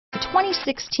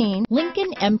2016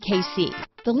 Lincoln MKC.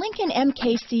 The Lincoln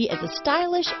MKC is a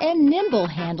stylish and nimble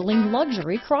handling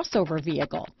luxury crossover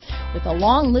vehicle. With a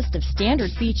long list of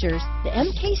standard features, the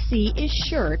MKC is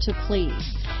sure to please.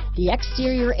 The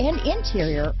exterior and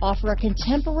interior offer a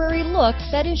contemporary look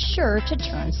that is sure to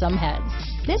turn some heads.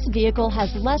 This vehicle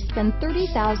has less than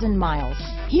 30,000 miles.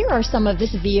 Here are some of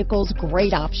this vehicle's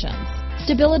great options: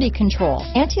 stability control,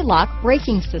 anti-lock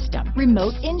braking system,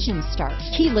 remote engine start,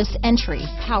 keyless entry,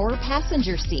 power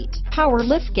passenger seat, power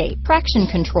liftgate, traction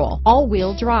control,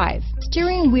 all-wheel drive,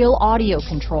 steering wheel audio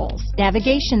controls,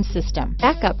 navigation system,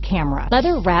 backup camera,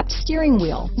 leather-wrapped steering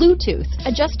wheel, Bluetooth,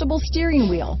 adjustable steering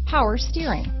wheel, power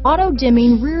steering,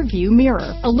 auto-dimming rear view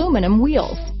mirror, aluminum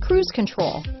wheels, cruise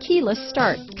control, keyless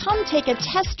start. Come take a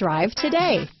test drive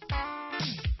today.